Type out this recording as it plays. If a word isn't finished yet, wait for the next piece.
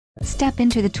Step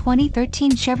into the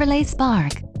 2013 Chevrolet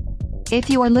Spark. If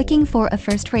you are looking for a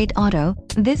first-rate auto,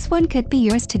 this one could be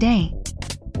yours today.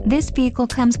 This vehicle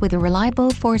comes with a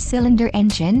reliable 4-cylinder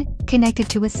engine, connected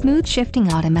to a smooth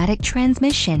shifting automatic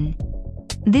transmission.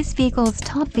 This vehicle's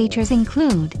top features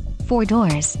include 4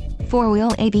 doors,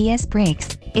 4-wheel ABS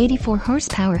brakes, 84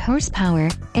 horsepower,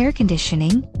 air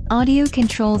conditioning, audio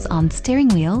controls on steering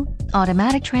wheel,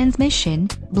 automatic transmission,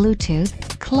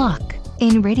 Bluetooth, clock,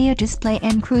 in radio display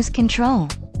and cruise control.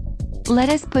 Let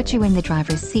us put you in the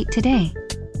driver's seat today.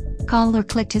 Call or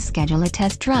click to schedule a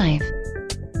test drive.